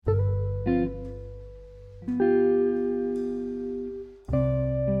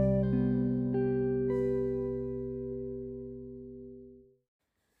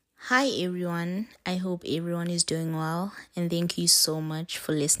everyone. I hope everyone is doing well, and thank you so much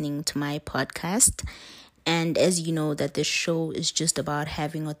for listening to my podcast. And as you know, that this show is just about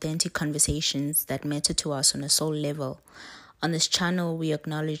having authentic conversations that matter to us on a soul level. On this channel, we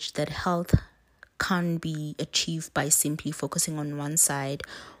acknowledge that health can't be achieved by simply focusing on one side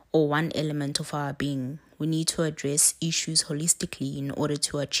or one element of our being. We need to address issues holistically in order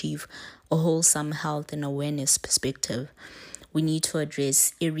to achieve a wholesome health and awareness perspective. We need to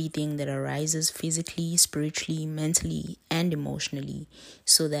address everything that arises physically, spiritually, mentally, and emotionally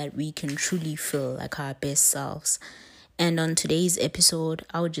so that we can truly feel like our best selves. And on today's episode,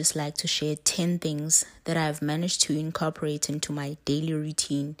 I would just like to share 10 things that I've managed to incorporate into my daily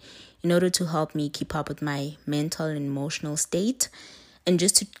routine in order to help me keep up with my mental and emotional state and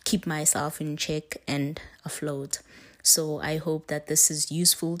just to keep myself in check and afloat. So I hope that this is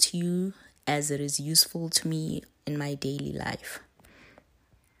useful to you as it is useful to me in my daily life.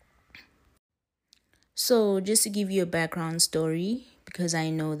 So just to give you a background story, because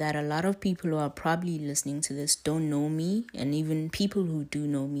I know that a lot of people who are probably listening to this don't know me, and even people who do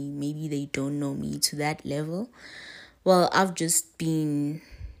know me, maybe they don't know me to that level. Well, I've just been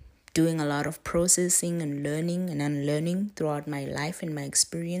doing a lot of processing and learning and unlearning throughout my life and my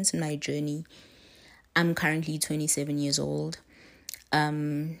experience and my journey. I'm currently 27 years old.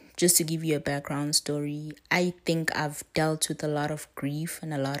 Just to give you a background story, I think I've dealt with a lot of grief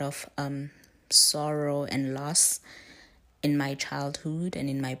and a lot of sorrow and loss in my childhood and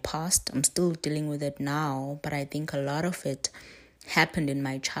in my past. I'm still dealing with it now, but I think a lot of it happened in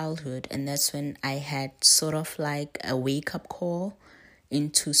my childhood, and that's when I had sort of like a wake-up call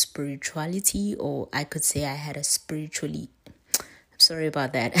into spirituality, or I could say I had a spiritual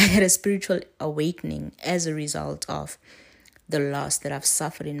awakening as a result of the loss that I've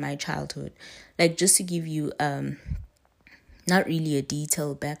suffered in my childhood. Like, just to give you not really a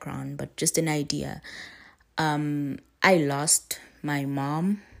detailed background, but just an idea. I lost my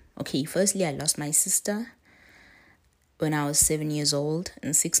mom. Okay, firstly, I lost my sister when I was 7 years old,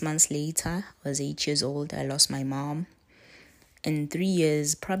 and 6 months later, I was 8 years old, I lost my mom. And 3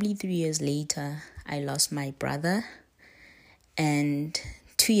 years later, I lost my brother. And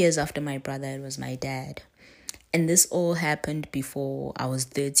 2 years after my brother, it was my dad. And this all happened before I was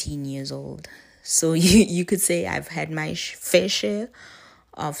 13 years old. So you could say I've had my fair share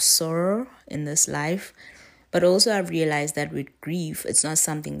of sorrow in this life. But also I've realized that with grief, it's not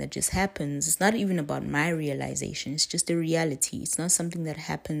something that just happens. It's not even about my realization. It's just a reality. It's not something that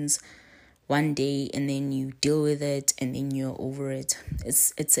happens one day and then you deal with it and then you're over it.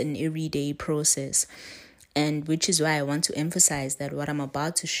 It's an everyday process. And which is why I want to emphasize that what I'm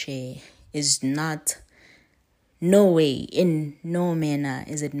about to share is not... No way, in no manner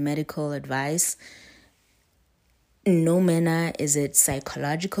is it medical advice. In no manner is it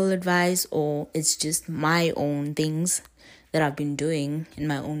psychological advice, or it's just my own things that I've been doing in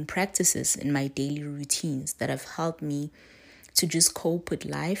my own practices, in my daily routines that have helped me to just cope with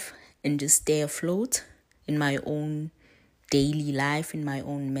life and just stay afloat in my own daily life, in my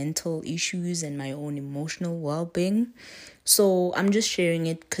own mental issues and my own emotional well-being. So I'm just sharing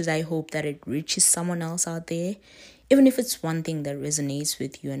it because I hope that it reaches someone else out there. Even if it's one thing that resonates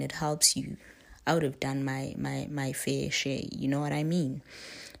with you and it helps you, I would have done my fair share. You know what I mean?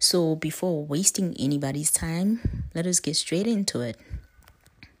 So before wasting anybody's time, let us get straight into it.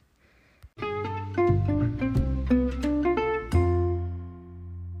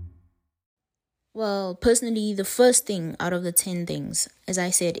 Well, personally, the first thing out of the 10 things, as I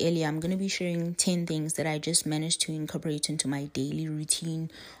said earlier, I'm going to be sharing 10 things that I just managed to incorporate into my daily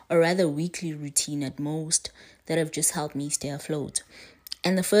routine, or rather weekly routine at most, that have just helped me stay afloat.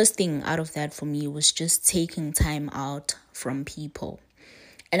 And the first thing out of that for me was just taking time out from people.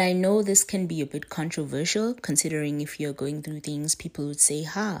 And I know this can be a bit controversial, considering if you're going through things, people would say,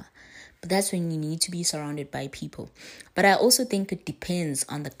 but that's when you need to be surrounded by people. But I also think it depends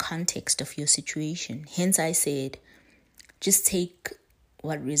on the context of your situation. Hence, I said, just take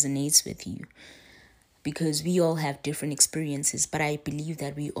what resonates with you. Because we all have different experiences, but I believe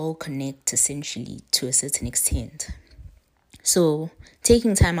that we all connect essentially to a certain extent. So,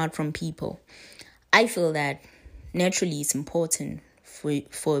 taking time out from people. I feel that naturally it's important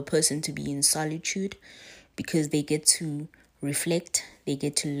for a person to be in solitude because they get to reflect, they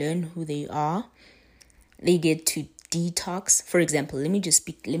get to learn who they are, they get to detox. For example, let me just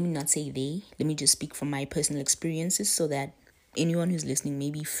speak from my personal experiences so that anyone who's listening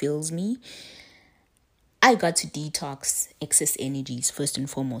maybe feels me. I got to detox excess energies first and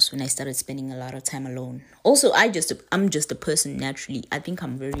foremost when I started spending a lot of time alone. Also, I'm just a person naturally. I think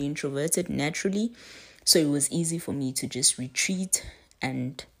I'm very introverted naturally. So it was easy for me to just retreat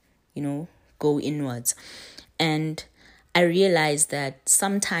and go inwards. And I realized that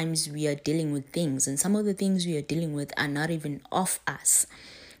sometimes we are dealing with things, and some of the things we are dealing with are not even of us.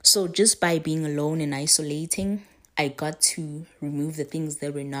 So just by being alone and isolating, I got to remove the things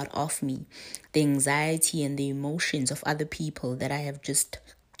that were not of me, the anxiety and the emotions of other people that I have just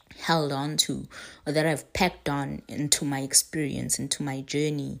held on to, or that I've packed on into my experience, into my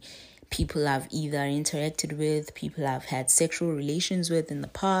journey. People I've either interacted with, people I've had sexual relations with in the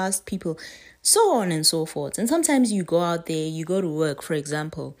past, people, so on and so forth. And sometimes you go out there, you go to work, for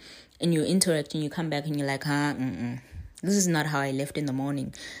example, and you interact and you come back and you're like, this is not how I left in the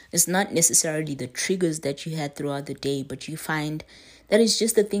morning. It's not necessarily the triggers that you had throughout the day, but you find that it's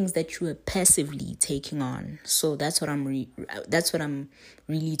just the things that you are passively taking on. So that's what I'm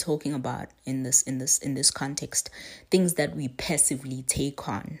really talking about in this context. Things that we passively take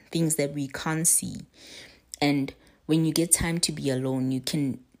on, things that we can't see. And when you get time to be alone, you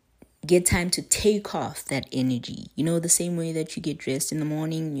can get time to take off that energy. The same way that you get dressed in the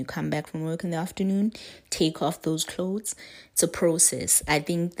morning, you come back from work in the afternoon, take off those clothes. It's a process. I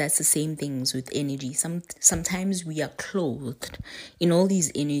think that's the same things with energy. Sometimes we are clothed in all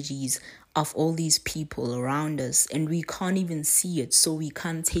these energies of all these people around us, and we can't even see it, so we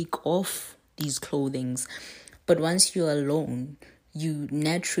can't take off these clothings. But once you're alone, you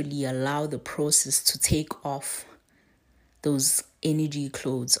naturally allow the process to take off those energy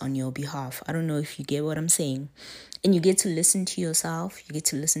clothes on your behalf. I don't know if you get what I'm saying. And you get to listen to yourself. You get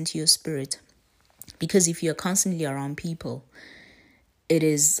to listen to your spirit. Because if you're constantly around people, it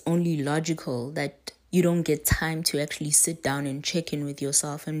is only logical that you don't get time to actually sit down and check in with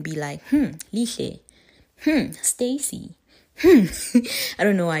yourself and be like, Lihle, Stacy. I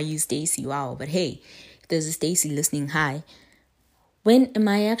don't know why I use Stacy. Wow. But hey, if there's a Stacy listening, hi. When am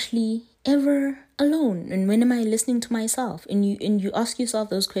I actually ever alone? And when am I listening to myself? And you ask yourself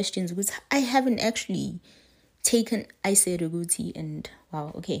those questions, because I haven't actually taken, I said Uguti, and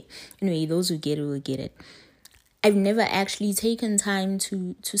wow, okay. Anyway, those who get it will get it. I've never actually taken time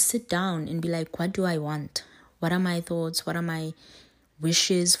to sit down and be like, what do I want? What are my thoughts? What are my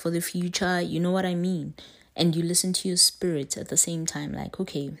wishes for the future? You know what I mean? And you listen to your spirit at the same time, like,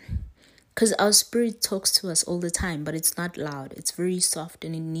 okay, because our spirit talks to us all the time, but it's not loud. It's very soft,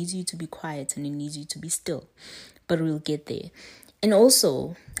 and it needs you to be quiet, and it needs you to be still. But we'll get there. And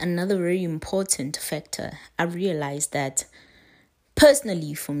also, another very important factor, I realized that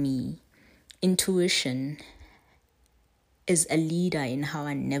personally for me, intuition is a leader in how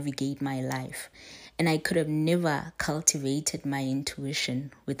I navigate my life. And I could have never cultivated my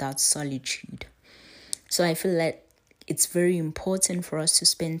intuition without solitude. So I feel like it's very important for us to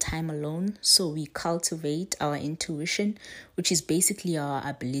spend time alone so we cultivate our intuition, which is basically our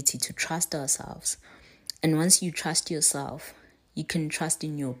ability to trust ourselves. And once you trust yourself, you can trust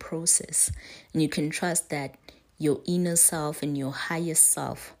in your process, and you can trust that your inner self and your highest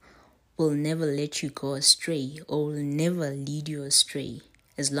self will never let you go astray, or will never lead you astray,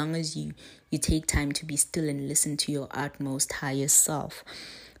 as long as you take time to be still and listen to your utmost highest self.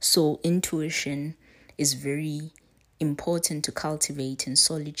 So intuition is very important to cultivate in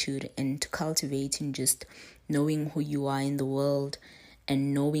solitude, and to cultivate in just knowing who you are in the world,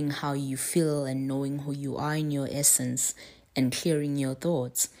 and knowing how you feel, and knowing who you are in your essence, and clearing your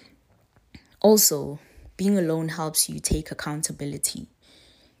thoughts. Also, being alone helps you take accountability,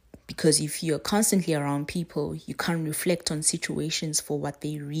 because if you're constantly around people, you can't reflect on situations for what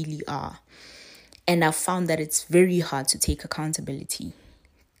they really are. And I've found that it's very hard to take accountability,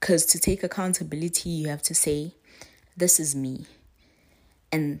 because to take accountability, you have to say, this is me,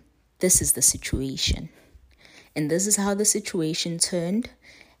 and this is the situation, and this is how the situation turned,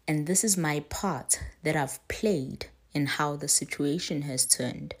 and this is my part that I've played in how the situation has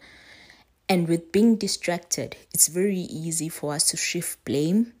turned. And with being distracted, it's very easy for us to shift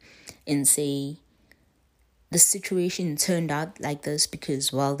blame and say, the situation turned out like this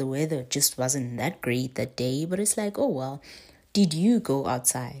because, well, the weather just wasn't that great that day. But it's like, oh, well, did you go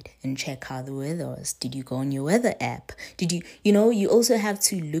outside and check how the weather was? Did you go on your weather app? Did you, you also have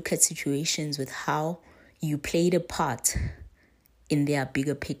to look at situations with how you played a part in their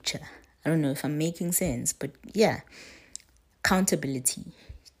bigger picture. I don't know if I'm making sense, but yeah, accountability.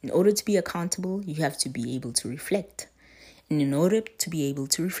 In order to be accountable, you have to be able to reflect. And in order to be able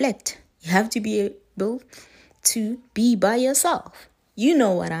to reflect, you have to be able to be by yourself. You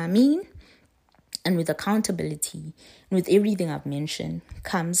know what I mean? And with accountability, and with everything I've mentioned,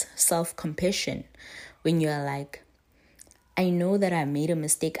 comes self-compassion. When you're like, I know that I made a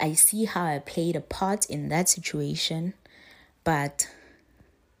mistake. I see how I played a part in that situation, but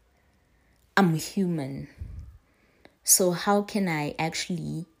I'm human. So how can I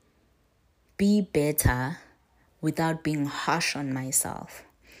actually be better without being harsh on myself?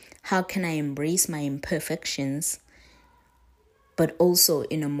 How can I embrace my imperfections, but also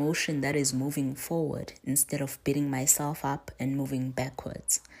in a motion that is moving forward instead of beating myself up and moving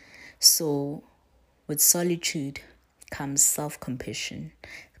backwards? So with solitude comes self-compassion,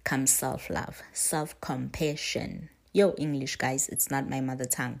 comes self-love, self-compassion. Yo, English, guys, it's not my mother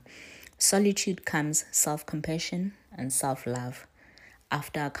tongue. Solitude comes self-compassion and self-love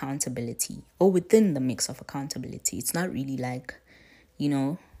after accountability, or within the mix of accountability. It's not really like,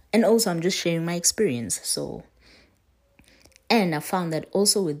 and also I'm just sharing my experience. And I found that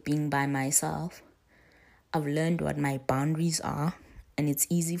also with being by myself, I've learned what my boundaries are, and it's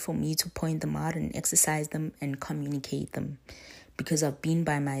easy for me to point them out and exercise them and communicate them because I've been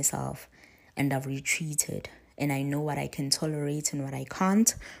by myself and I've retreated, and I know what I can tolerate and what I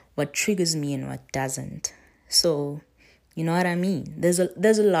can't, what triggers me and what doesn't. So, you know what I mean? There's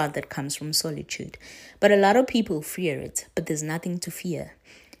a lot that comes from solitude, but a lot of people fear it, but there's nothing to fear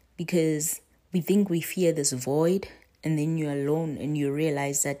because we think we fear this void, and then you're alone and you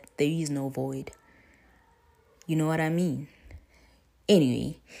realize that there is no void. You know what I mean?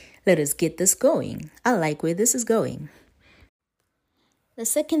 Anyway, let us get this going. I like where this is going. The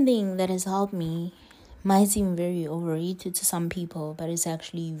second thing that has helped me might seem very overrated to some people, but it's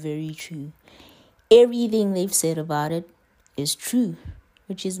actually very true. Everything they've said about it is true,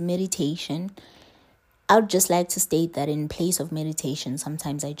 which is meditation. I would just like to state that in place of meditation,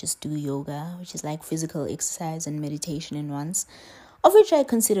 sometimes I just do yoga, which is like physical exercise and meditation in once, of which I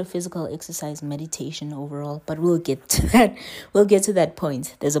consider physical exercise meditation overall, but we'll get to that. We'll get to that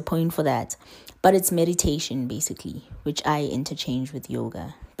point. There's a point for that. But it's meditation, basically, which I interchange with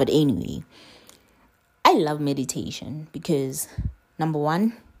yoga. But anyway, I love meditation because, number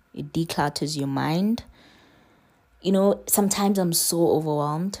one, it declutters your mind. Sometimes I'm so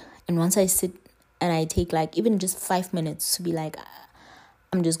overwhelmed, and once I sit and I take like even just 5 minutes to be like,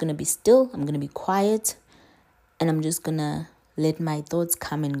 I'm just going to be still, I'm going to be quiet, and I'm just going to let my thoughts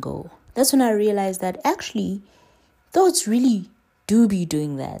come and go. That's when I realized that actually thoughts really do be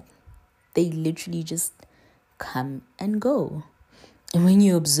doing that. They literally just come and go. And when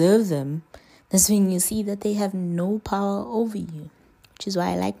you observe them, that's when you see that they have no power over you, which is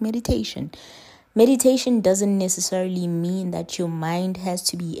why I like meditation. Meditation doesn't necessarily mean that your mind has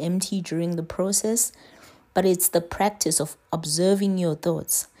to be empty during the process, but it's the practice of observing your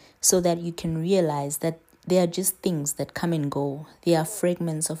thoughts so that you can realize that they are just things that come and go. They are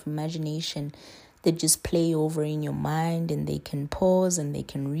fragments of imagination that just play over in your mind, and they can pause and they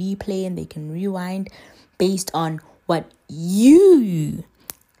can replay and they can rewind based on what you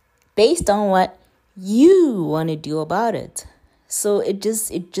want to do about it. So it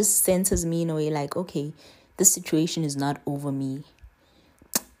just centers me in a way like, okay, this situation is not over me.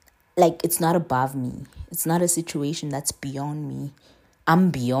 Like, it's not above me. It's not a situation that's beyond me. I'm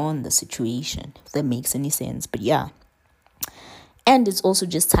beyond the situation, if that makes any sense. But yeah. And it's also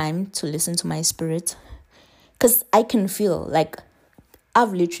just time to listen to my spirit. Because I can feel like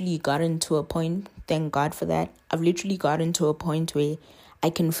I've literally gotten to a point, thank God for that. I've literally gotten to a point where I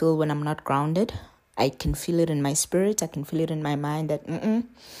can feel when I'm not grounded. I can feel it in my spirit. I can feel it in my mind that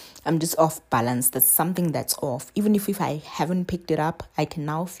I'm just off balance. That's something that's off. Even if I haven't picked it up, I can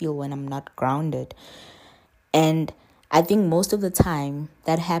now feel when I'm not grounded. And I think most of the time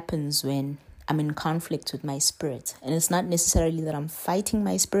that happens when I'm in conflict with my spirit. And it's not necessarily that I'm fighting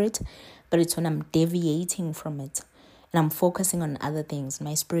my spirit, but it's when I'm deviating from it and I'm focusing on other things.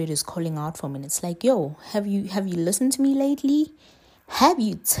 My spirit is calling out for me, and it's like, yo, have you listened to me lately? Have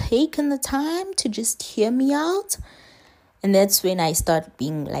you taken the time to just hear me out? And that's when I start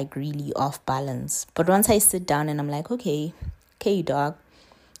being like really off balance. But once I sit down and I'm like, okay, dog,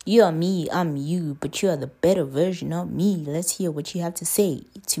 you are me, I'm you, but you are the better version of me. Let's hear what you have to say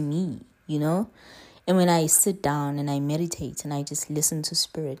to me, And when I sit down and I meditate and I just listen to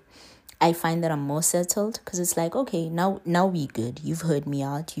spirit, I find that I'm more settled because it's like, okay, now we good. You've heard me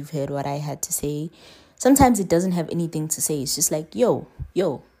out. You've heard what I had to say. Sometimes it doesn't have anything to say. It's just like, yo.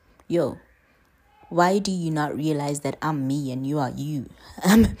 Why do you not realize that I'm me and you are you?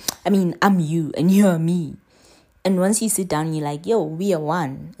 I'm you and you are me. And once you sit down and you're like, yo, we are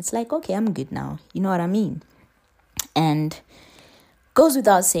one. It's like, okay, I'm good now. You know what I mean? And goes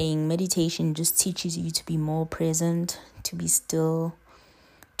without saying, meditation just teaches you to be more present, to be still,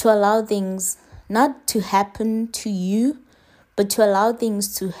 to allow things not to happen to you, but to allow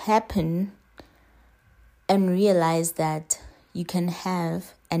things to happen and realize that you can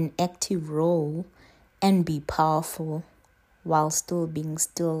have an active role and be powerful while still being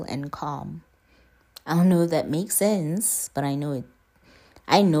still and calm. I don't know if that makes sense, but I know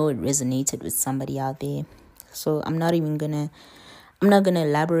I know it resonated with somebody out there. So I'm not gonna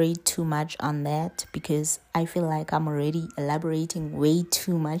elaborate too much on that, because I feel like I'm already elaborating way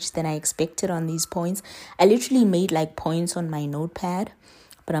too much than I expected on these points. I literally made like points on my notepad,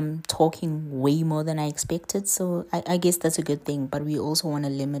 but I'm talking way more than I expected. So I guess that's a good thing, but we also want to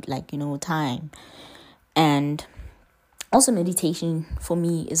limit time. And also meditation for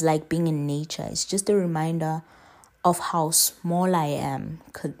me is like being in nature. It's just a reminder of how small I am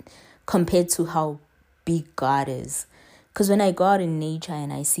compared to how big God is. Because when I go out in nature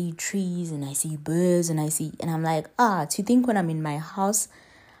and I see trees and I see birds and I'm like, to think when I'm in my house,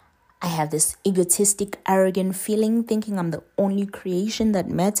 I have this egotistic, arrogant feeling thinking I'm the only creation that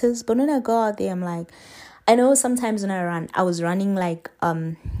matters. But when I go out there, I'm like, I know sometimes when I was running like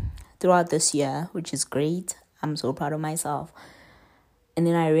throughout this year, which is great. I'm so proud of myself. And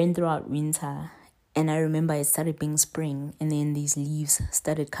then I ran throughout winter. And I remember it started being spring, and then these leaves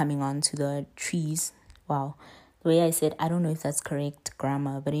started coming onto the trees. Wow. The way I said, I don't know if that's correct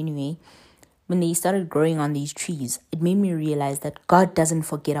grammar, but anyway, when they started growing on these trees, it made me realize that God doesn't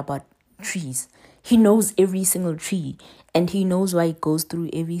forget about trees. He knows every single tree, and he knows why it goes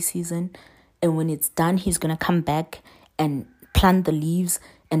through every season. And when it's done, he's going to come back and plant the leaves,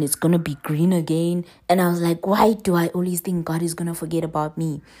 and it's going to be green again. And I was like, why do I always think God is going to forget about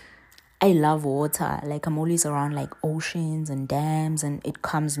me? I love water. Like, I'm always around like oceans and dams, and it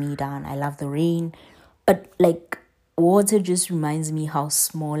calms me down. I love the rain. But like, water just reminds me how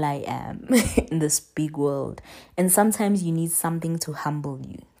small I am in this big world. And sometimes you need something to humble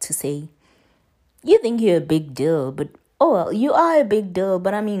you, to say, you think you're a big deal, but you are a big deal.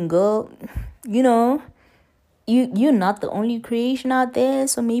 But I mean, girl, you're not the only creation out there.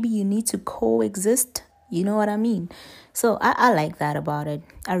 So maybe you need to coexist. You know what I mean? So I like that about it.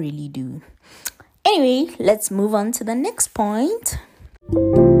 I really do. Anyway, let's move on to the next point.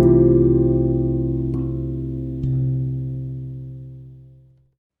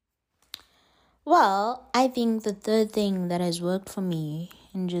 Well, I think the third thing that has worked for me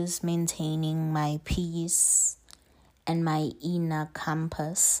in just maintaining my peace and my inner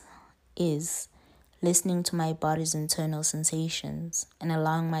compass is listening to my body's internal sensations and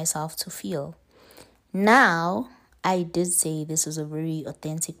allowing myself to feel. Now, I did say this is a very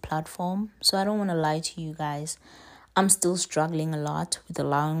authentic platform, so I don't want to lie to you guys. I'm still struggling a lot with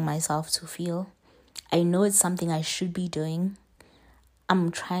allowing myself to feel. I know it's something I should be doing. I'm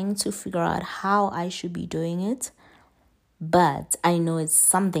trying to figure out how I should be doing it, but I know it's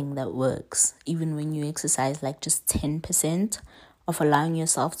something that works. Even when you exercise like just 10% of allowing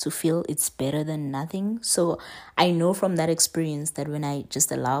yourself to feel, it's better than nothing. So I know from that experience that when I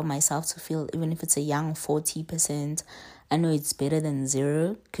just allow myself to feel, even if it's a young 40%, I know it's better than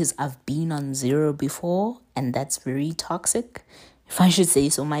zero, because I've been on zero before, and that's very toxic, if I should say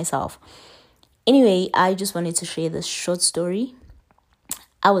so myself. Anyway, I just wanted to share this short story.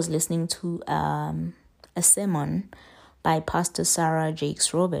 I was listening to a sermon by Pastor Sarah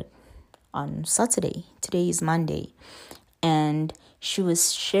Jakes Robert on Saturday. Today is Monday. And she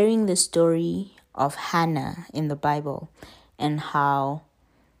was sharing the story of Hannah in the Bible, and how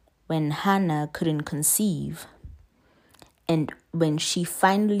when Hannah couldn't conceive, and when she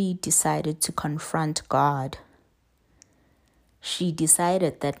finally decided to confront God, she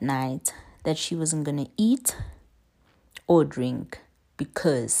decided that night that she wasn't going to eat or drink,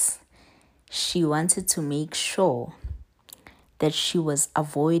 because she wanted to make sure that she was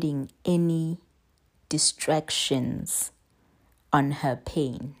avoiding any distractions on her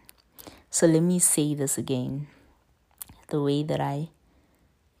pain. So let me say this again, the way that I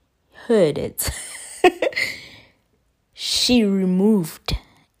heard it. She removed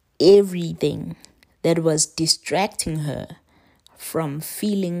everything that was distracting her from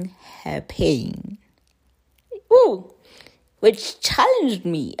feeling her pain. Ooh, which challenged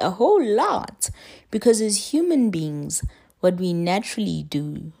me a whole lot, because as human beings, what we naturally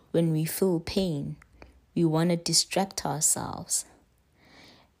do when we feel pain, we want to distract ourselves.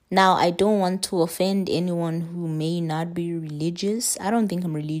 Now, I don't want to offend anyone who may not be religious. I don't think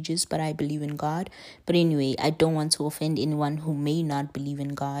I'm religious, but I believe in God. But anyway, I don't want to offend anyone who may not believe in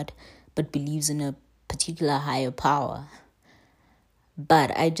God, but believes in a particular higher power.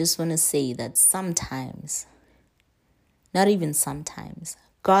 But I just want to say that sometimes, not even sometimes,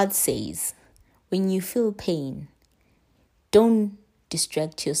 God says, when you feel pain, don't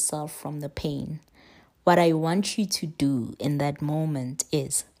distract yourself from the pain. What I want you to do in that moment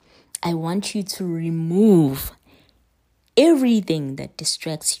is, I want you to remove everything that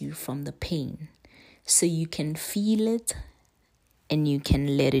distracts you from the pain, so you can feel it and you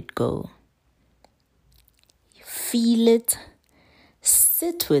can let it go. Feel it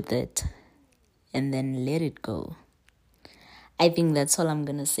sit with it, and then let it go. I think that's all I'm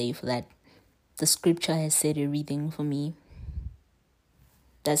going to say for that. The scripture has said everything for me.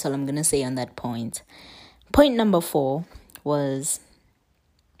 That's all I'm going to say on that point. Point number 4 was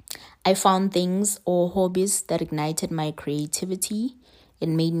I found things or hobbies that ignited my creativity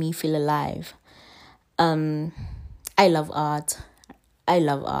and made me feel alive. I love art.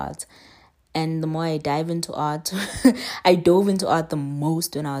 And the more I dive into art, I dove into art the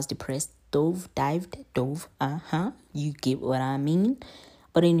most when I was depressed. Dove. You get what I mean.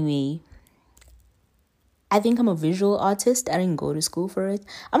 But anyway, I think I'm a visual artist. I didn't go to school for it.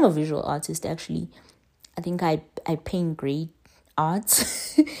 I'm a visual artist, actually. I think I paint great art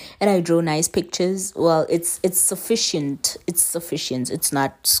and I draw nice pictures. Well, it's sufficient. It's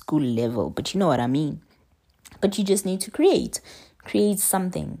not school level, but you know what I mean. But you just need to create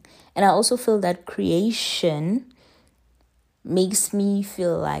something. And I also feel that creation makes me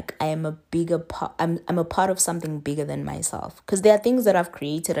feel like I am a bigger part. I'm a part of something bigger than myself. Because there are things that I've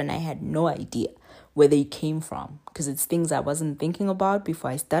created and I had no idea where they came from. Because it's things I wasn't thinking about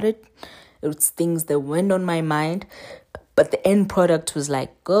before I started. It's things that went on my mind. But the end product was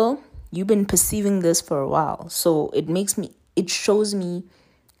like, girl, you've been perceiving this for a while. So it shows me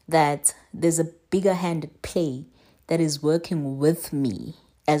that there's a bigger hand at play that is working with me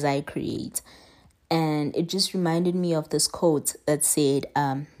as I create. And it just reminded me of this quote that said,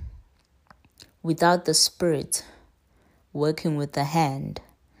 without the spirit working with the hand,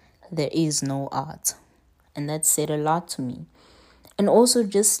 there is no art. And that said a lot to me. And also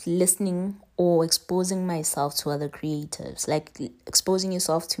just listening or exposing myself to other creatives, like exposing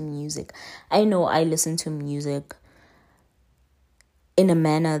yourself to music. I know I listen to music in a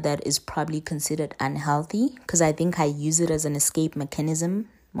manner that is probably considered unhealthy because I think I use it as an escape mechanism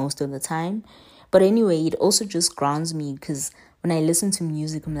most of the time. But anyway, it also just grounds me because when I listen to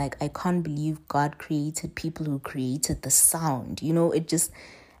music, I'm like, I can't believe God created people who created the sound. You know, it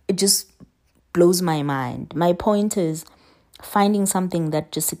just blows my mind. My point is finding something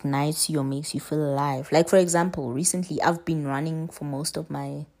that just ignites you or makes you feel alive. Like, for example, recently I've been running for most of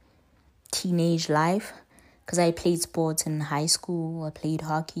my teenage life because I played sports in high school. I played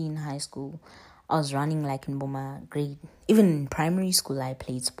hockey in high school. I was running like in Boma grade. Even in primary school, I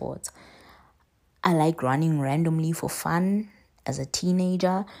played sports. I like running randomly for fun as a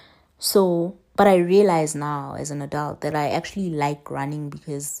teenager. So, but I realize now as an adult that I actually like running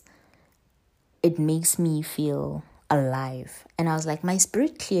because it makes me feel alive. And I was like, my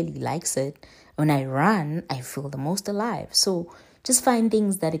spirit clearly likes it. When I run, I feel the most alive. So just find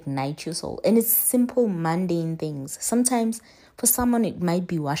things that ignite your soul. And it's simple, mundane things. Sometimes for someone, it might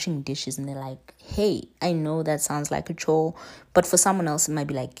be washing dishes and they're like, hey, I know that sounds like a chore. But for someone else, it might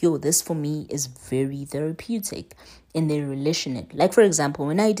be like, yo, this for me is very therapeutic. And they relish in it. Like, for example,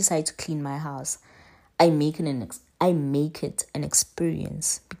 when I decide to clean my house, I make it an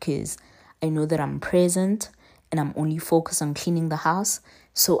experience because I know that I'm present and I'm only focused on cleaning the house.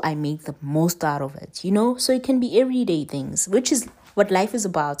 So I make the most out of it, you know? So it can be everyday things, which is what life is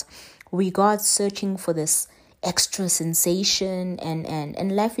about. We go out searching for this extra sensation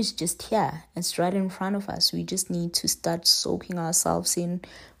and life is just here. It's right in front of us. We just need to start soaking ourselves in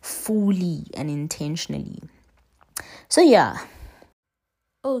fully and intentionally. So yeah.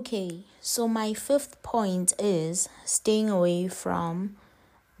 Okay, so my 5th point is staying away from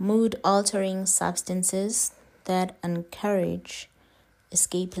mood-altering substances that encourage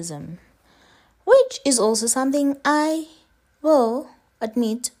escapism, which is also something I will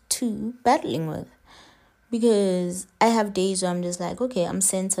admit to battling with. Because I have days where I'm just like, okay, I'm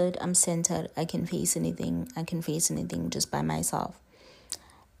centered. I can face anything just by myself.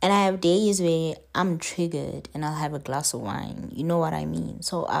 And I have days where I'm triggered and I'll have a glass of wine. You know what I mean?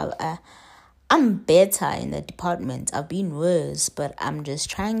 So I'm better in that department. I've been worse, but I'm just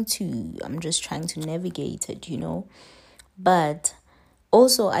trying to navigate it, you know? But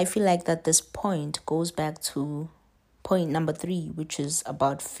also I feel like that this point goes back to point number 3, which is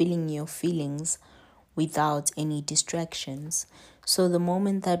about feeling your feelings without any distractions. So the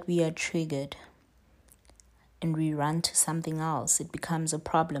moment that we are triggered and we run to something else, it becomes a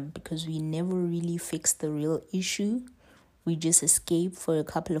problem because we never really fix the real issue. We just escape for a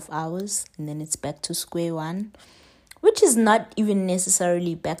couple of hours and then it's back to square one, which is not even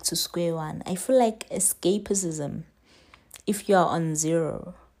necessarily back to square one. I feel like escapism, if you're on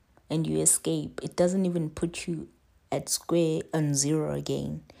 0 and you escape, it doesn't even put you at square on 0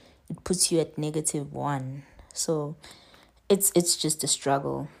 again. It puts you at -1. So it's just a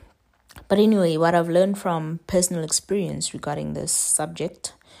struggle. But anyway, what I've learned from personal experience regarding this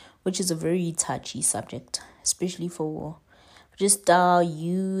subject, which is a very touchy subject, especially for just our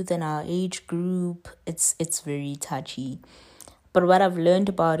youth and our age group, it's very touchy. But what I've learned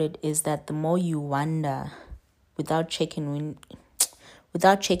about it is that the more you wonder without checking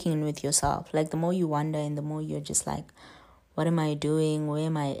in with yourself, like the more you wonder and the more you're just like, what am I doing? Where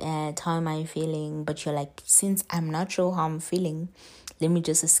am I at? How am I feeling? But you're like, since I'm not sure how I'm feeling, let me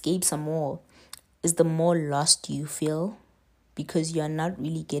just escape some more. Is the more lost you feel, because you're not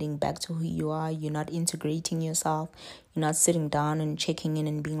really getting back to who you are. You're not integrating yourself. You're not sitting down and checking in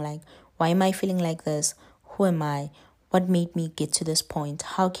and being like, why am I feeling like this? Who am I? What made me get to this point?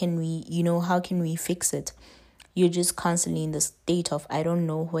 How can we fix it? You're just constantly in the state of, I don't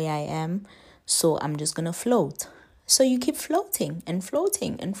know where I am, so I'm just going to float. So you keep floating and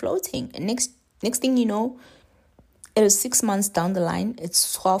floating and floating. And next thing you know, it is 6 months down the line,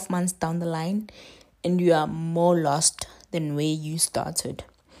 it's 12 months down the line, and you are more lost than where you started.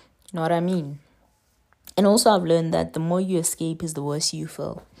 You know what I mean? And also I've learned that the more you escape is the worse you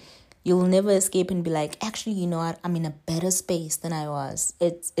feel. You'll never escape and be like, actually, you know what? I'm in a better space than I was.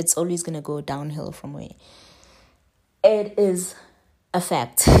 It's always going to go downhill from where. It is a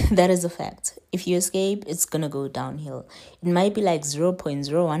fact. That is a fact. If you escape, it's going to go downhill. It might be like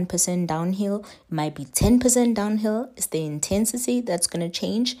 0.01% downhill. It might be 10% downhill. It's the intensity that's going to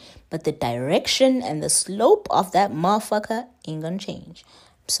change. But the direction and the slope of that motherfucker ain't going to change.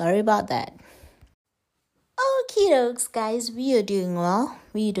 I'm sorry about that. Okie dokes, guys. We are doing well.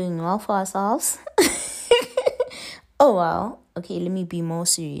 We are doing well for ourselves. Oh, well. Okay, let me be more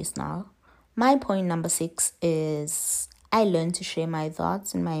serious now. My point number 6 is I learned to share my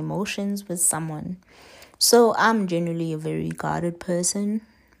thoughts and my emotions with someone. So I'm generally a very guarded person.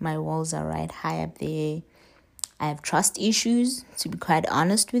 My walls are right high up there. I have trust issues, to be quite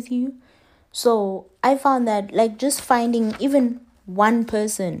honest with you. So I found that like just finding even one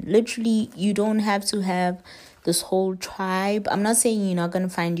person, literally you don't have to have this whole tribe. I'm not saying you're not going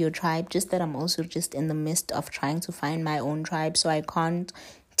to find your tribe, just that I'm also just in the midst of trying to find my own tribe. So I can't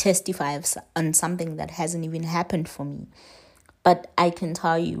testify on something that hasn't even happened for me. But I can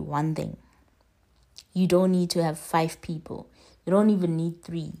tell you one thing. You don't need to have 5 people. You don't even need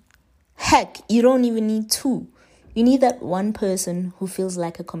 3. Heck, you don't even need 2. You need that one person who feels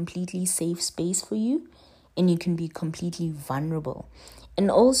like a completely safe space for you, and you can be completely vulnerable. And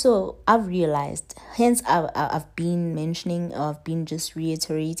also, I've realized, hence I've been mentioning, or I've been just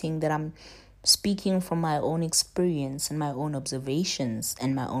reiterating that I'm speaking from my own experience and my own observations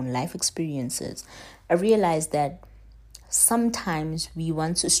and my own life experiences. I realized that sometimes we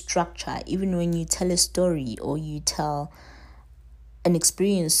want to structure, even when you tell a story or you tell an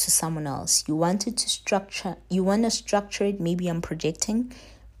experience to someone else, you want to structure it. Maybe I'm projecting,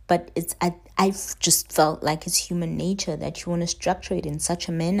 but I've just felt like it's human nature that you want to structure it in such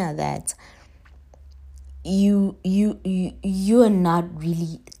a manner that you are not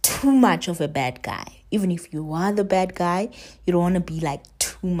really too much of a bad guy. Even if you are the bad guy, you don't want to be like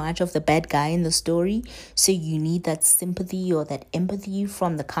too much of the bad guy in the story. So you need that sympathy or that empathy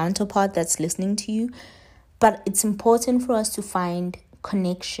from the counterpart that's listening to you. But it's important for us to find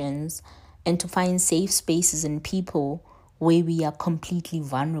connections and to find safe spaces and people where we are completely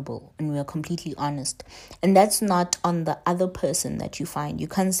vulnerable and we are completely honest. And that's not on the other person that you find. You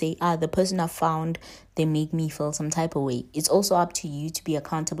can't say, the person I found, they make me feel some type of way. It's also up to you to be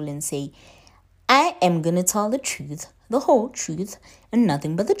accountable and say, I am going to tell the truth, the whole truth, and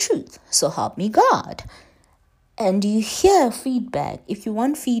nothing but the truth. So help me God. And you hear feedback, if you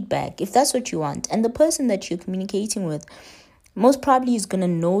want feedback, if that's what you want. And the person that you're communicating with most probably is going to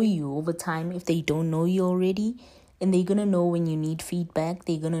know you over time if they don't know you already. And they're going to know when you need feedback.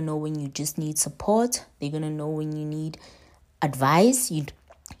 They're going to know when you just need support. They're going to know when you need advice. You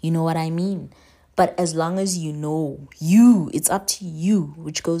know what I mean? But as long as you know it's up to you,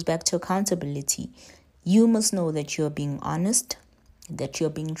 which goes back to accountability. You must know that you're being honest, that you're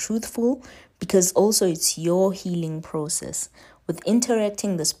being truthful, because also it's your healing process with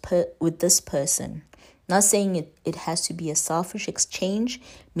interacting with this person. Not saying it has to be a selfish exchange.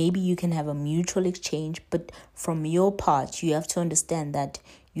 Maybe you can have a mutual exchange, but from your part, you have to understand that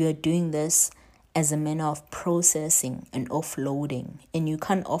you are doing this as a manner of processing and offloading. And you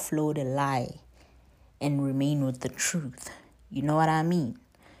can't offload a lie and remain with the truth. You know what I mean?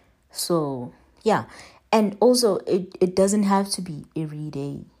 So, yeah. And also, it doesn't have to be every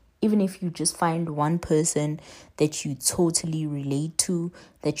day. Even if you just find one person that you totally relate to,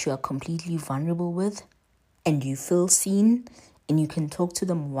 that you are completely vulnerable with, and you feel seen, and you can talk to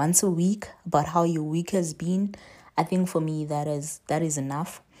them once a week about how your week has been, I think for me that is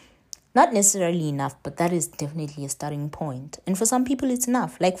enough. Not necessarily enough, but that is definitely a starting point. And for some people, it's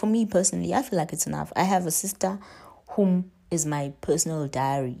enough. Like for me personally, I feel like it's enough. I have a sister whom is my personal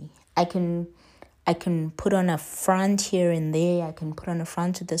diary. I can put on a front here and there. I can put on a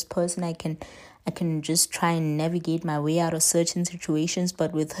front to this person. I can just try and navigate my way out of certain situations.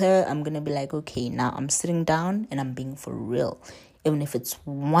 But with her, I'm going to be like, okay, now I'm sitting down and I'm being for real. Even if it's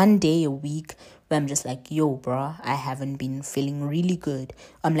one day a week where I'm just like, yo, bruh, I haven't been feeling really good.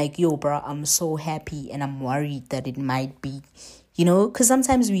 I'm like, yo, bruh, I'm so happy and I'm worried that it might be, because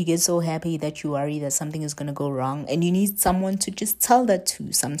sometimes we get so happy that you worry that something is going to go wrong and you need someone to just tell that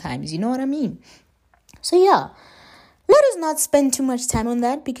to sometimes. You know what I mean? So yeah, let us not spend too much time on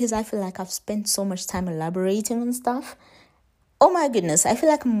that because I feel like I've spent so much time elaborating on stuff. Oh my goodness, I feel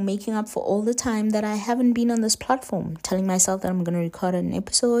like I'm making up for all the time that I haven't been on this platform, telling myself that I'm going to record an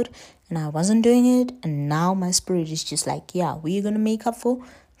episode and I wasn't doing it. And now my spirit is just like, yeah, we're going to make up for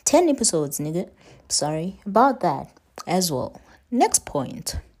 10 episodes, nigga. Sorry about that as well. Next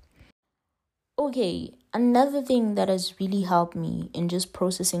point. Okay, another thing that has really helped me in just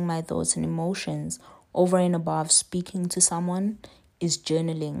processing my thoughts and emotions over and above speaking to someone is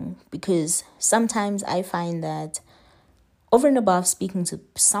journaling. Because sometimes I find that over and above speaking to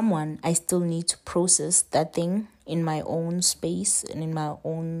someone, I still need to process that thing in my own space and in my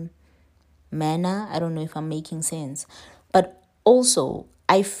own manner. I don't know if I'm making sense. But also,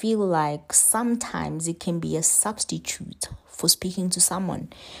 I feel like sometimes it can be a substitute for speaking to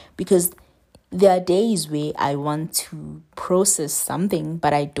someone. Because there are days where I want to process something,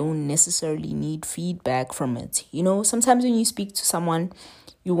 but I don't necessarily need feedback from it. Sometimes when you speak to someone,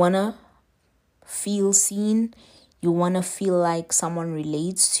 you want to feel seen. You want to feel like someone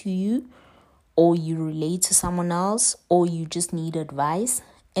relates to you, or you relate to someone else, or you just need advice.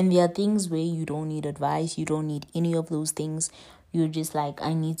 And there are things where you don't need advice. You don't need any of those things. You're just like,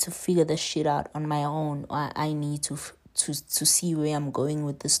 I need to figure this shit out on my own. Or I need to see where I'm going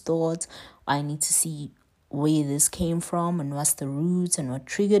with this thought. I need to see where this came from and what's the roots and what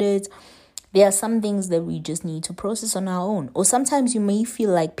triggered it. There are some things that we just need to process on our own. Or sometimes you may feel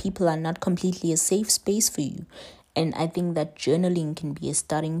like people are not completely a safe space for you. And I think that journaling can be a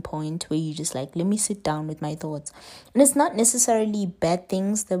starting point where you just like, let me sit down with my thoughts. And it's not necessarily bad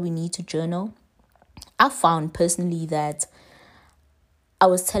things that we need to journal. I found personally that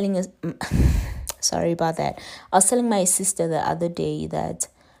sorry about that. I was telling my sister the other day that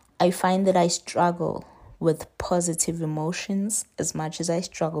I find that I struggle with positive emotions as much as I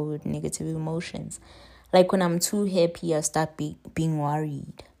struggle with negative emotions. Like when I'm too happy, I start being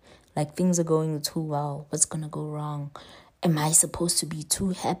worried. Like things are going too well. What's going to go wrong? Am I supposed to be too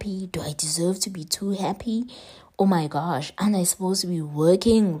happy? Do I deserve to be too happy? Oh my gosh, aren't I supposed to be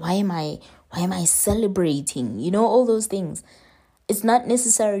working? Why am I celebrating? All those things. It's not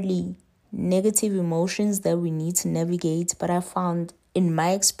necessarily negative emotions that we need to navigate, but I found in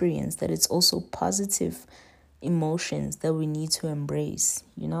my experience that it's also positive emotions that we need to embrace.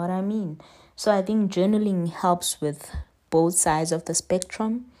 You know what I mean? So I think journaling helps with both sides of the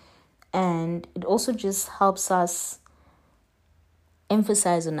spectrum. And it also just helps us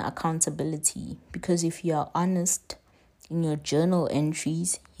emphasize on accountability. Because if you are honest in your journal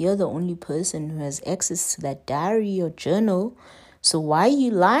entries, you're the only person who has access to that diary or journal. So why are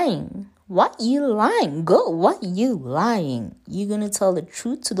you lying? What you lying? What you lying? You're going to tell the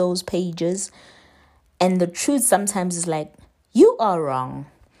truth to those pages. And the truth sometimes is like, you are wrong.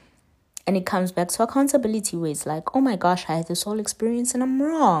 And it comes back to accountability where it's like, oh my gosh, I had this whole experience and I'm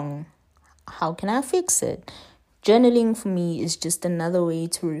wrong. How can I fix it? Journaling for me is just another way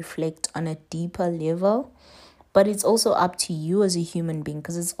to reflect on a deeper level. But it's also up to you as a human being,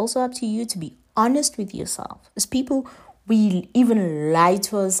 because it's also up to you to be honest with yourself. As people, we even lie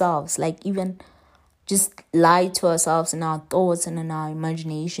to ourselves, like even just lie to ourselves in our thoughts and in our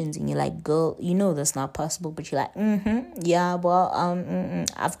imaginations. And you're like, girl, that's not possible. But you're like, yeah, well,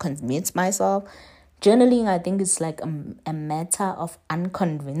 I've convinced myself. Journaling, I think, is like a matter of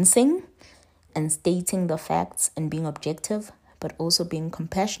unconvincing and stating the facts and being objective, but also being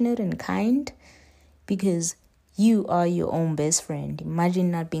compassionate and kind, because you are your own best friend.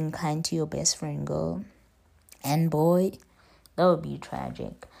 Imagine not being kind to your best friend, girl. And boy, that would be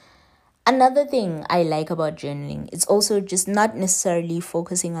tragic. Another thing I like about journaling, it's also just not necessarily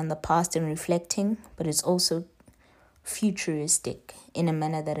focusing on the past and reflecting, but it's also futuristic in a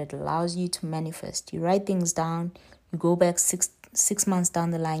manner that it allows you to manifest. You write things down, you go back six months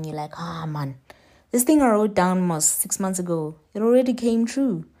down the line, you're like, man, this thing I wrote down almost 6 months ago, it already came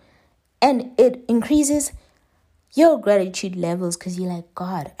true. And it increases your gratitude levels because you're like,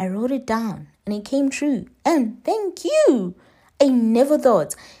 God, I wrote it down and it came true. And thank you. I never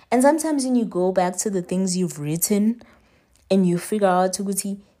thought. And sometimes when you go back to the things you've written and you figure out,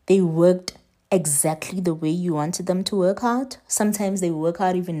 Tuguti, they worked exactly the way you wanted them to work out. Sometimes they work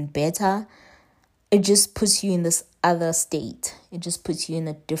out even better. It just puts you in this other state. It just puts you in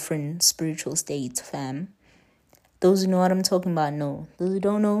a different spiritual state, fam. Those who know what I'm talking about know. Those who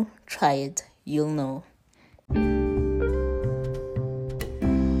don't know, try it. You'll know.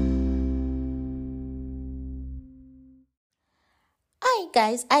 Alright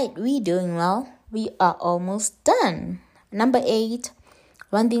guys, we doing well. We are almost done. Number 8,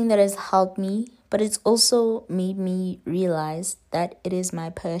 one thing that has helped me, but it's also made me realize that it is my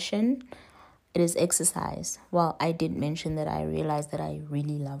passion. It is exercise. Well, I did mention that I realized that I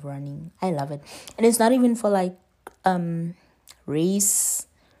really love running. I love it. And it's not even for like race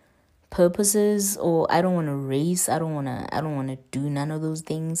purposes, or I don't want to race. I don't want to do none of those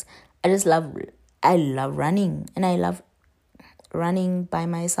things. I love running, and I love running by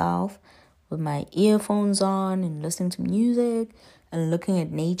myself with my earphones on and listening to music and looking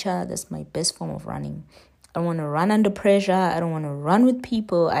at nature. That's my best form of running. I don't want to run under pressure. I don't want to run with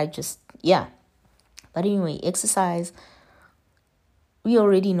people. But anyway, exercise. We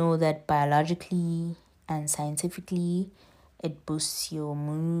already know that biologically and scientifically, it boosts your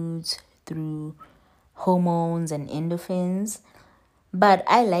moods through hormones and endorphins. But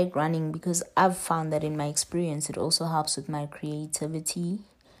I like running because I've found that in my experience, it also helps with my creativity.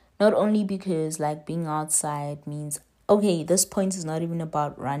 Not only because like being outside means, okay, this point is not even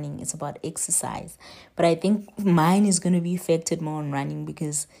about running, it's about exercise. But I think mine is going to be affected more on running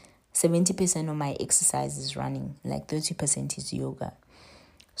because 70% of my exercise is running, like 30% is yoga.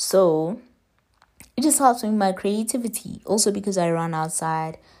 So it just helps with my creativity. Also because I run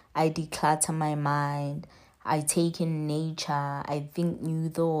outside, I declutter my mind, I take in nature, I think new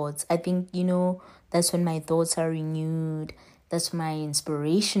thoughts. I think, that's when my thoughts are renewed. That's when my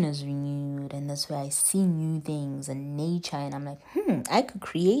inspiration is renewed. And that's where I see new things and nature. And I'm like, I could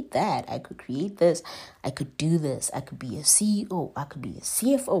create that. I could create this. I could do this. I could be a CEO. I could be a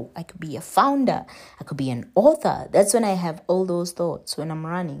CFO. I could be a founder. I could be an author. That's when I have all those thoughts when I'm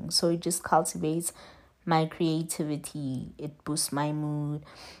running. So it just cultivates my creativity. It boosts my mood.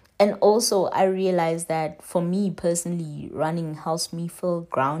 And also, I realized that for me personally, running helps me feel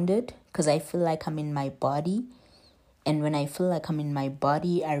grounded because I feel like I'm in my body. And when I feel like I'm in my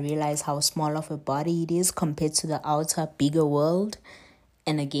body, I realize how small of a body it is compared to the outer, bigger world.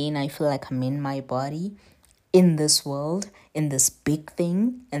 And again, I feel like I'm in my body, in this world, in this big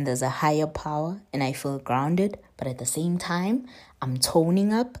thing, and there's a higher power, and I feel grounded. But at the same time, I'm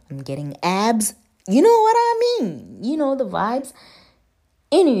toning up, I'm getting abs. You know what I mean? You know the vibes.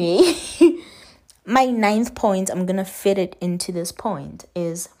 Anyway, my 9th point, I'm going to fit it into this point,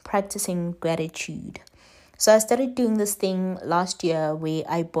 is practicing gratitude. So I started doing this thing last year where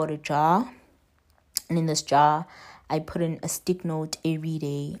I bought a jar. And in this jar, I put in a stick note every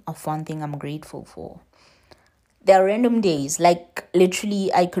day of one thing I'm grateful for. There are random days, like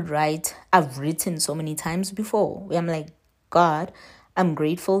literally I've written so many times before where I'm like, God, I'm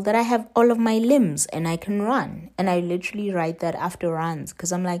grateful that I have all of my limbs and I can run. And I literally write that after runs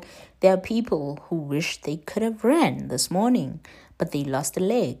because I'm like, there are people who wish they could have ran this morning, but they lost a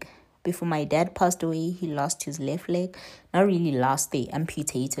leg. Before my dad passed away, he lost his left leg. Not really lost, they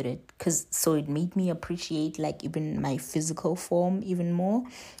amputated it. So it made me appreciate like even my physical form even more.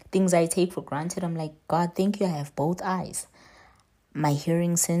 Things I take for granted, I'm like, God, thank you, I have both eyes. My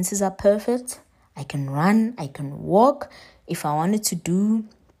hearing senses are perfect. I can run, I can walk. If I wanted to do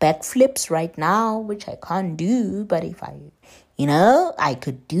backflips right now, which I can't do, but if I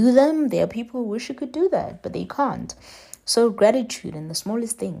could do them. There are people who wish you could do that, but they can't. So gratitude in the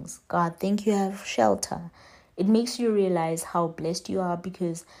smallest things. God, thank you, I have shelter. It makes you realize how blessed you are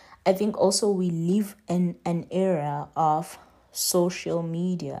because I think also we live in an era of social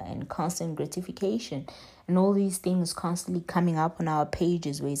media and constant gratification and all these things constantly coming up on our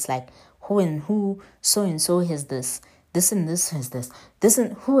pages where it's like who and who, so and so has this and this has this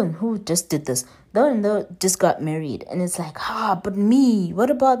and who just did this, though and though just got married, and it's like but me, what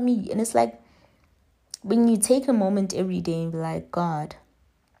about me? And it's like when you take a moment every day and be like, God,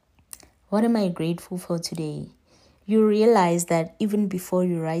 what am I grateful for today? You realize that even before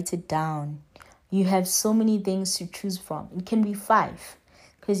you write it down, you have so many things to choose from. It can be 5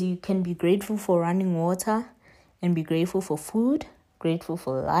 because you can be grateful for running water and be grateful for food, grateful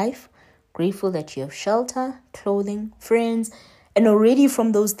for life, grateful that you have shelter, clothing, friends. And already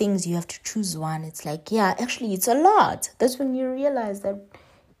from those things, you have to choose one. It's like, actually, it's a lot. That's when you realize that,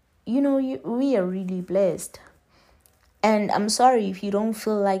 we are really blessed. And I'm sorry if you don't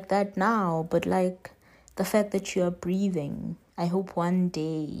feel like that now, but like the fact that you are breathing, I hope one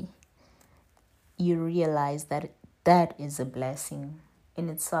day you realize that that is a blessing in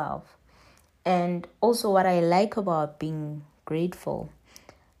itself. And also what I like about being grateful,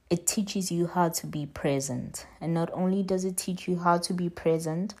 it teaches you how to be present. And not only does it teach you how to be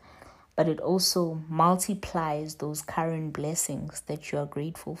present, but it also multiplies those current blessings that you are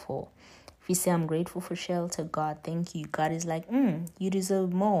grateful for. If you say, I'm grateful for shelter, God, thank you. God is like, you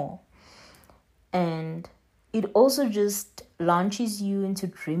deserve more. And it also just launches you into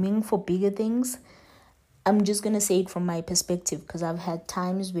dreaming for bigger things. I'm just going to say it from my perspective, because I've had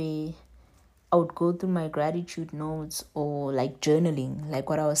times where I would go through my gratitude notes or like journaling, like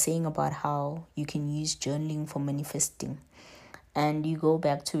what I was saying about how you can use journaling for manifesting. And you go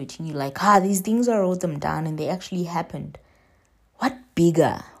back to it and you're like, these things, I wrote them down and they actually happened. What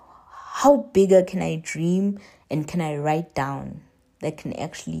bigger? How bigger can I dream and can I write down that can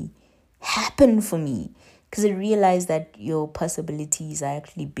actually happen for me? Because I realized that your possibilities are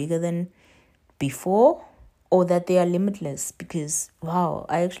actually bigger than before, or that they are limitless. Because wow,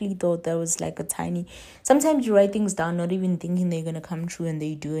 I actually thought that was like a tiny. Sometimes you write things down not even thinking they're gonna come true, and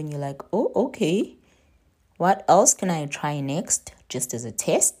they do, and you're like, oh, okay, what else can I try next, just as a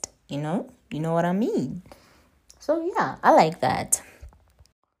test? You know what I mean. So yeah, I like that.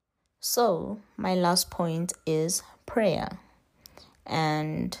 So my last point is prayer.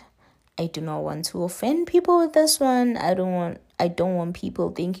 And I do not want to offend people with this one. I don't want people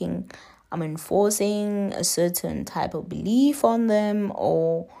thinking I'm enforcing a certain type of belief on them,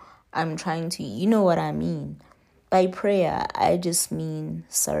 or I'm trying to, you know what I mean. By prayer, I just mean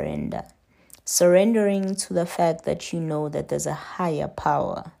surrender. Surrendering to the fact that you know that there's a higher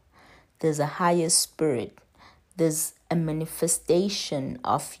power, there's a higher spirit, there's a manifestation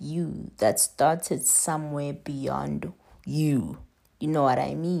of you that started somewhere beyond you. You know what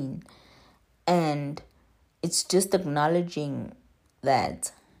I mean? And it's just acknowledging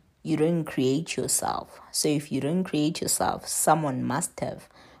that you didn't create yourself. So if you didn't create yourself, someone must have,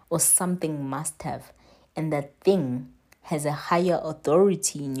 or something must have. And that thing has a higher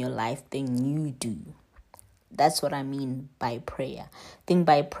authority in your life than you do. That's what I mean by prayer. I think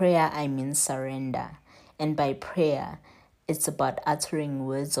by prayer, I mean surrender. And by prayer, it's about uttering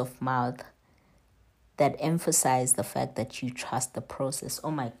words of mouth that emphasize the fact that you trust the process. Oh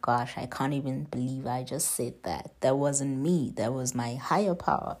my gosh, I can't even believe I just said that. That wasn't me. That was my higher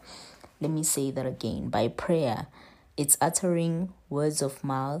power. Let me say that again. By prayer, it's uttering words of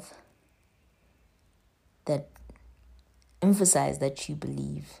mouth that emphasize that you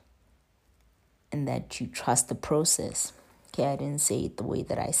believe and that you trust the process. Okay, I didn't say it the way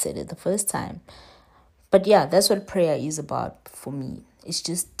that I said it the first time. But yeah, that's what prayer is about for me. It's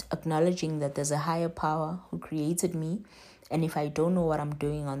just acknowledging that there's a higher power who created me. And if I don't know what I'm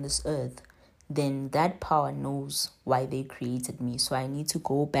doing on this earth, then that power knows why they created me. So I need to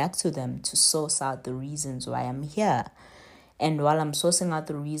go back to them to source out the reasons why I'm here. And while I'm sourcing out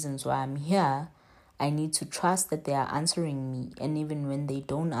the reasons why I'm here, I need to trust that they are answering me. And even when they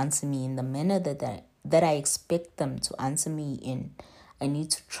don't answer me in the manner that I expect them to answer me in, I need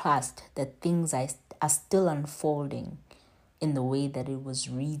to trust that things are still unfolding in the way that it was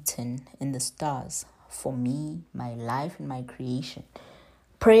written in the stars for me, my life, and my creation.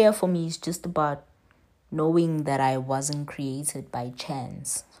 Prayer for me is just about knowing that I wasn't created by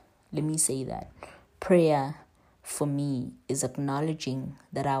chance. Let me say that. Prayer for me is acknowledging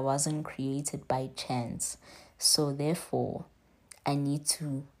that I wasn't created by chance. So therefore, I need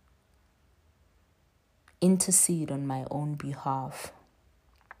to intercede on my own behalf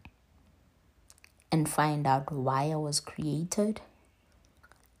and find out why I was created,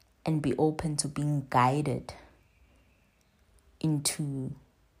 and be open to being guided into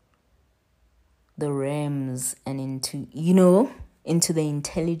the realms and into the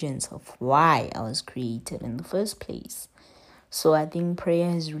intelligence of why I was created in the first place. So I think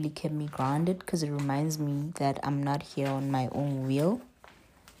prayer has really kept me grounded, because it reminds me that I'm not here on my own will.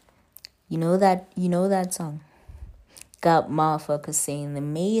 You know that song? Got motherfuckers saying the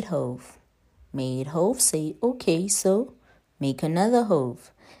made hove. Made hove say, okay, so make another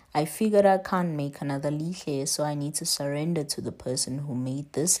hove. I figured I can't make another lihle, so I need to surrender to the person who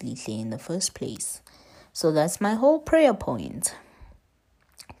made this lihle in the first place. So that's my whole prayer point.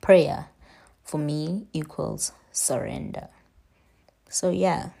 Prayer, for me, equals surrender. So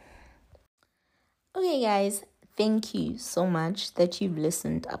yeah. Okay, guys, thank you so much that you've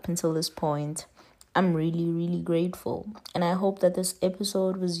listened up until this point. I'm really, really grateful. And I hope that this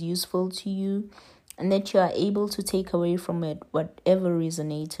episode was useful to you and that you are able to take away from it whatever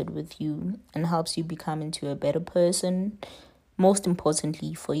resonated with you and helps you become into a better person. Most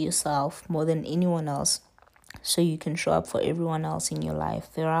importantly, for yourself more than anyone else, so you can show up for everyone else in your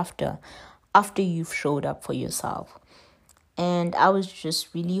life thereafter, after you've showed up for yourself. And I was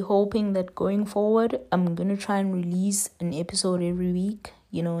just really hoping that going forward, I'm going to try and release an episode every week,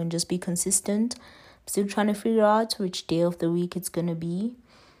 and just be consistent. I'm still trying to figure out which day of the week it's going to be.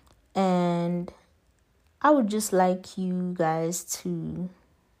 And I would just like you guys to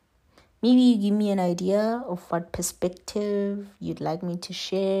maybe give me an idea of what perspective you'd like me to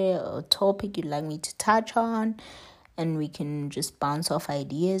share, or topic you'd like me to touch on. And we can just bounce off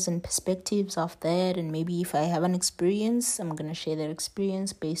ideas and perspectives off that. And maybe if I have an experience, I'm going to share that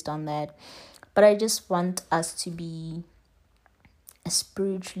experience based on that. But I just want us to be a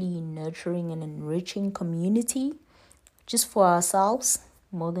spiritually nurturing and enriching community, just for ourselves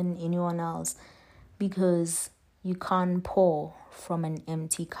more than anyone else. Because you can't pour from an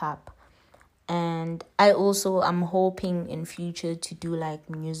empty cup. And I'm hoping in future to do like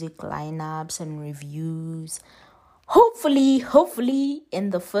music lineups and reviews. Hopefully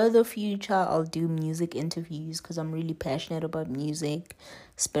in the further future, I'll do music interviews, because I'm really passionate about music,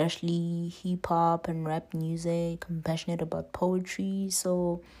 especially hip hop and rap music. I'm passionate about poetry,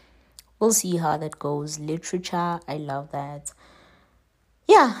 so we'll see how that goes. Literature, I love that.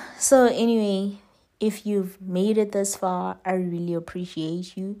 Yeah, so anyway, if you've made it this far, I really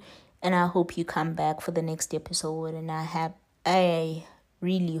appreciate you, and I hope you come back for the next episode. And I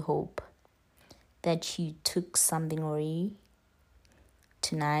really hope that you took something away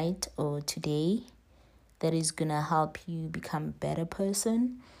tonight or today that is gonna help you become a better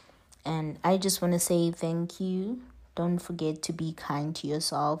person. And I just want to say thank you. Don't forget to be kind to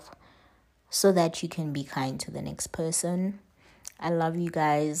yourself so that you can be kind to the next person. I love you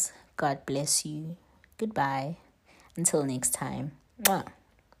guys. God bless you. Goodbye. Until next time. Mwah.